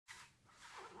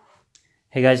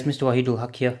Hey guys,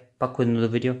 MrWaheedulHaque here, back with another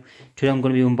video. Today I'm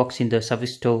going to be unboxing the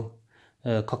Savisto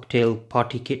cocktail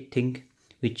party kit thing,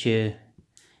 which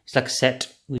it's like a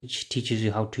set which teaches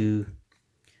you how to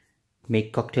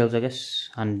make cocktails, I guess,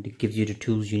 and it gives you the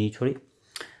tools you need for it.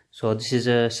 So this is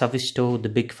a Savisto, the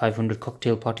big 500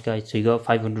 cocktail party guide. So you got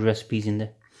 500 recipes in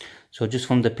there. So just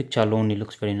from the picture alone, it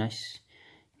looks very nice.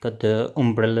 Got the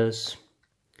umbrellas.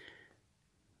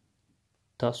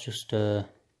 That's just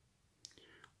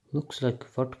looks like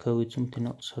vodka with something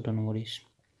else. I don't know what it is.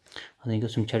 I think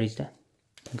got some cherries there.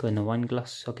 Got in a wine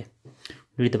glass. Okay.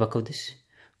 Read the back of this.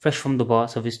 Fresh from the bar,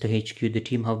 Savisto HQ, the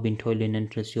team have been toiling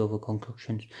endlessly over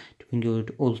concoctions to bring you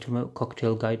the ultimate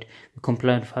cocktail guide. We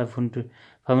compiled 500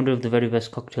 of the very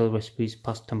best cocktail recipes,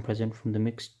 past and present, from the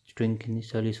mixed drink in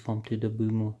its earliest form to the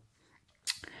boomer.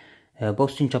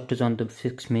 Boasting chapters on the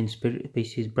 6 main spirit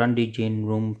bases: brandy, gin,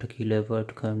 rum, tequila,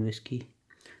 vodka, and whiskey.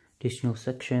 Additional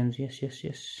sections, yes.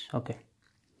 Okay,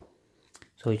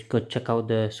 so you go check out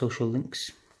the social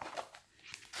links.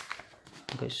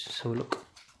 Okay, so look.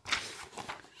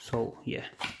 So yeah,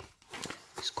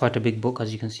 it's quite a big book,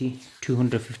 as you can see,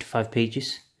 255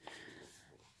 pages.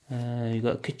 You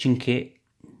got a kitchen kit.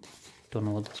 Don't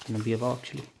know what that's going to be about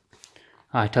actually.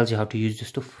 It tells you how to use the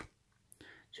stuff.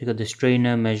 So you got the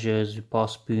strainer, measures, bar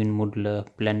spoon, muddler,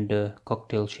 blender,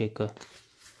 cocktail shaker.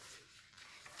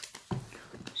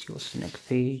 See what's the next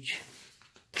page.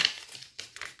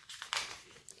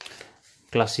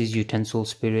 Glasses, utensils,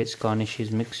 spirits,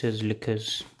 garnishes, mixers,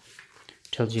 liquors.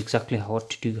 Tells you exactly what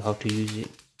to do, how to use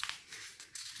it.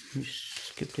 Just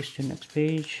skip this to the next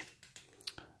page.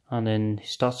 And then it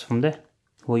starts from there.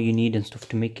 What you need and stuff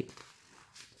to make it.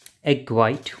 Egg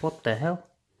white, what the hell?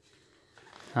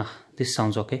 This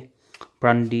sounds okay.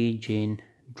 Brandy, gin,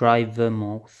 dry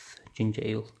vermouth, ginger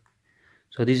ale.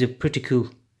 So these are pretty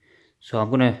cool. So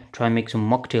I'm gonna try and make some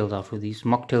mocktails out of these.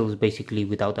 Mocktails basically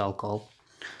without alcohol.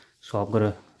 So I'm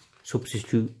gonna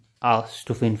substitute our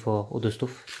stuff in for other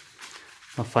stuff.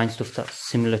 I'll find stuff that's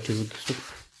similar to the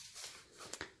stuff.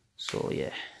 So yeah,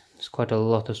 there's quite a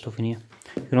lot of stuff in here.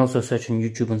 You can also search on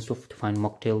YouTube and stuff to find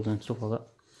mocktails and stuff like that.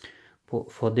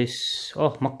 But for this,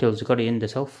 mocktails, I got it in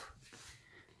themselves.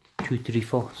 2, 3,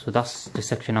 4. So that's the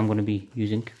section I'm gonna be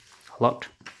using a lot.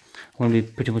 I'm gonna be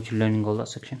pretty much learning all that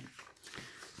section,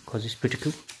 because it's pretty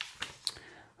cool.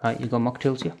 Right, you got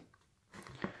mocktails here.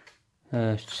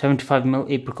 75ml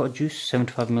apricot juice,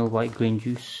 75ml white grain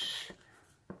juice,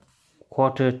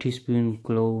 1/4 teaspoon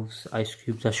cloves, ice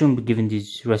cubes. I shouldn't be giving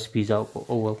these recipes out, but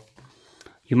oh well.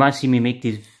 You might see me make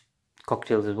these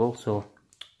cocktails as well, so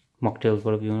mocktails,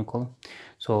 whatever you want to call them.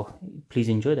 So please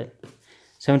enjoy that.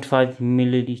 75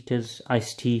 milliliters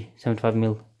iced tea,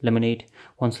 75ml lemonade,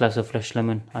 1 slice of fresh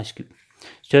lemon, ice cube.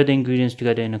 Stir the ingredients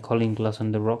together in a cooling glass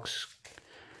on the rocks.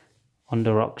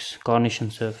 Garnish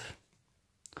and serve.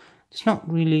 It's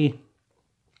not really,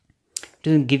 it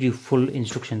doesn't give you full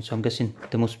instructions, so I'm guessing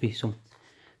there must be some.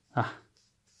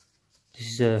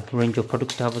 This is a range of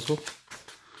products to have as well.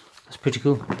 That's pretty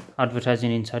cool.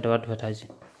 Advertising inside of advertising.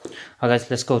 Alright guys,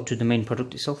 let's go to the main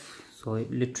product itself. So it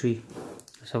literally,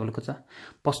 let's have a look at that.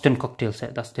 Boston cocktail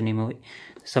set, that's the name of it.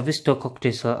 The Savisto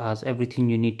cocktail set has everything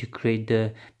you need to create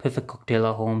the perfect cocktail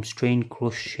at home. Strain,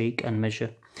 crush, shake and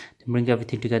measure. Then bring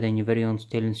everything together in your very own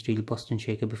stainless steel Boston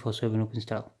shaker before serving up in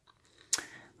style.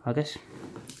 I guess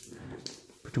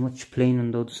pretty much plain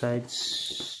on the other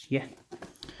sides. Yeah,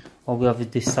 all we have is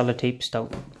this sellotape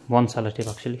stout. One sellotape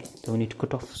actually that we need to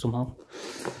cut off somehow.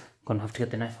 Gonna have to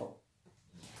get the knife out.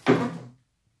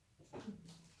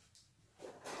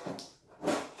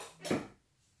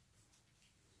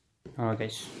 Alright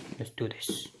guys, let's do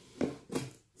this.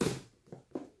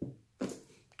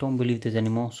 Don't believe there's any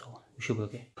more, so we should be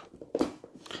okay.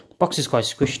 The box is quite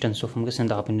squished and stuff. I'm guessing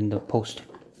that happened in the post.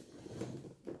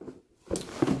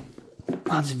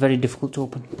 It's very difficult to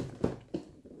open.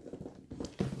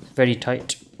 It's very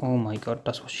tight. Oh my god,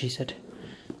 that's what she said.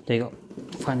 There you go.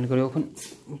 Finally got it open.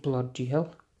 Bloody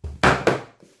hell.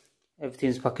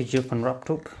 Everything's packaged up and wrapped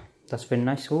up. That's very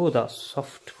nice. Oh, that's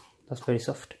soft. That's very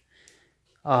soft.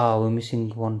 We're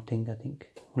missing one thing, I think.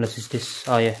 Unless it's this.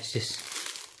 Yeah, it's this.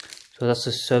 So that's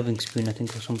a serving spoon, I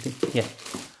think, or something. Yeah.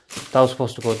 That was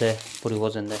supposed to go there, but it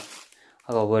wasn't there.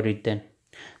 I got worried then.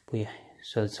 But yeah,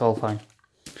 so it's all fine.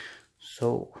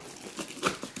 So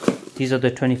these are the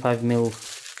 25ml.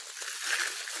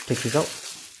 Take this out.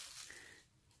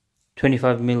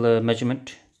 25ml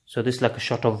measurement. So this is like a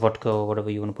shot of vodka or whatever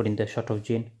you want to put in there. Shot of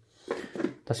gin.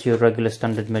 That's your regular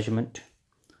standard measurement.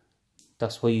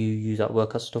 That's what you use at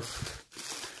work and stuff.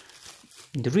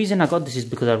 The reason I got this is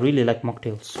because I really like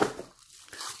mocktails.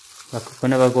 Like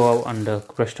whenever I go out and the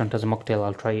restaurant has a mocktail,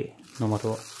 I'll try it no matter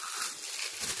what.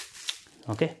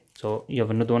 Okay, so you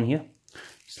have another one here.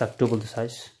 It's like double the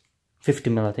size, 50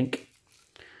 ml I think.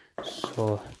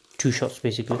 So 2 shots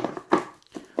basically.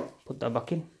 Put that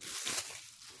back in.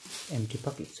 Empty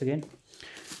packets again.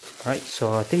 Right,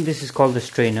 so I think this is called the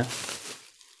strainer.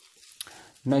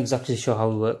 Not exactly sure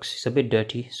how it works. It's a bit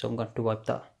dirty, so I'm going to wipe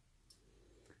that.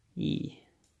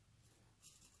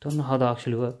 Don't know how that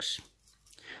actually works.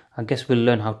 I guess we'll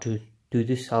learn how to do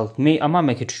this. I might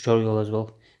make a tutorial as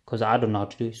well, because I don't know how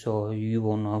to do it, so you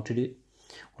won't know how to do it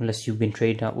unless you've been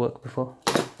trained at work before,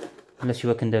 unless you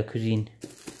work in the cuisine.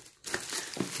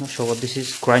 Not sure what this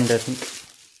is. Grinder, I think.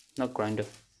 Not grinder,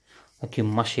 like you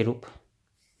mash it up.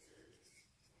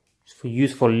 It's for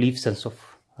use for leaves and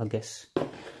stuff, I guess.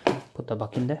 Put that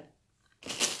back in there.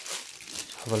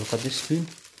 Have a look at this spoon.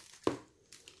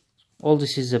 All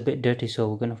this is a bit dirty, so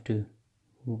we're gonna have to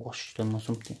wash them or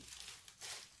something.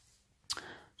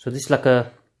 So this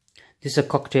is a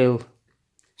cocktail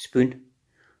spoon,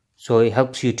 so it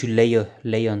helps you to layer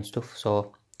and stuff.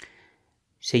 So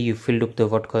say you filled up the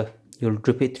vodka, you'll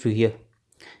drip it through here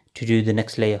to do the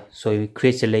next layer, so it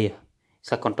creates a layer.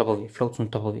 It's like on top of it, floats on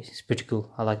top of it. It's pretty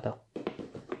cool. I like that.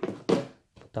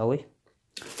 Put that away.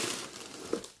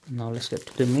 Now let's get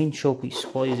to the main showpiece.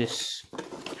 What is this?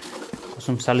 Got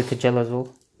some silica gel as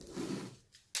well.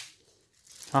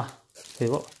 Wait,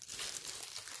 what?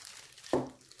 I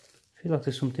feel like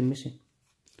there's something missing.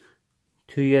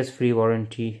 2 years free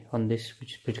warranty on this,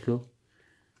 which is pretty cool.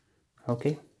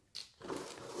 Okay,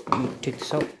 let me take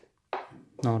this out.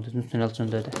 No, there's nothing else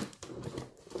under there.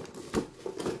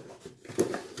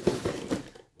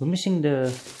 We're missing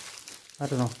the, I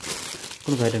don't know. I'm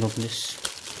gonna go ahead and open this.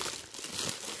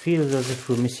 Feels as if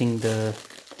we're missing the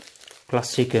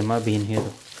glass shaker. It might be in here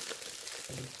though.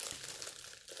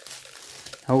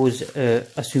 I always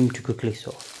assume too quickly,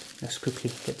 so let's quickly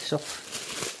get this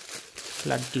off.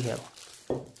 Bloody hell.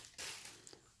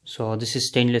 So this is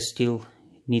stainless steel,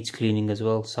 needs cleaning as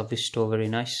well. Savisto, very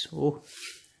nice. Oh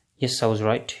yes, I was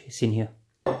right, it's in here.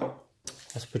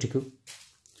 That's pretty cool.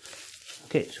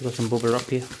 Okay, so got some bubble wrap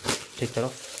here. Take that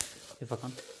off if I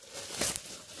can.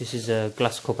 This is a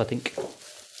glass cup, I think.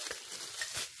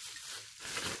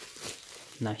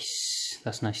 Nice,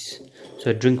 that's nice.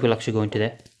 So a drink will actually go into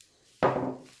there.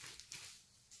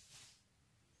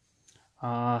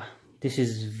 This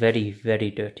is very, very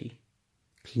dirty.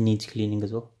 It needs cleaning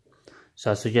as well.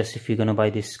 So I suggest if you're gonna buy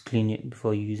this, clean it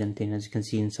before you use anything. As you can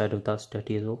see, inside of that's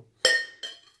dirty as well.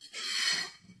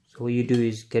 So what you do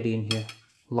is get it in here,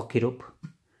 lock it up.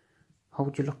 How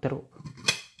would you lock that up?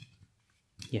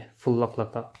 Yeah, full lock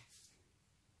like that.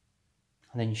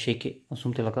 And then you shake it or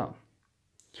something like that.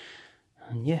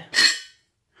 And yeah,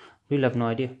 really have no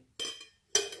idea.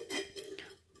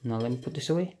 Now let me put this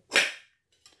away.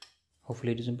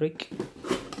 Hopefully it doesn't break.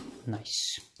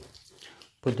 Nice.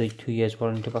 Put the 2 years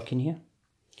warranty back in here.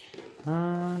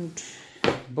 And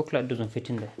the booklet doesn't fit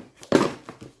in there.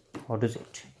 Or does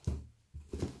it?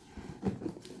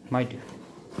 Might do.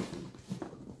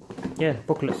 Yeah, the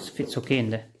booklet fits okay in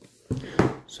there.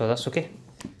 So that's okay.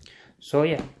 So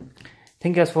yeah.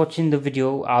 Thank you guys for watching the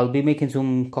video. I'll be making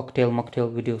some cocktail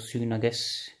mocktail videos soon, I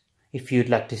guess. If you'd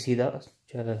like to see that,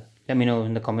 let me know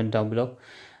in the comment down below.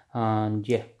 And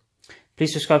yeah,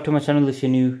 please subscribe to my channel if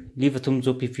you're new. Leave a thumbs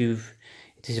up if this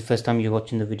is the first time you're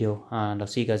watching the video. And I'll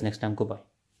see you guys next time. Goodbye.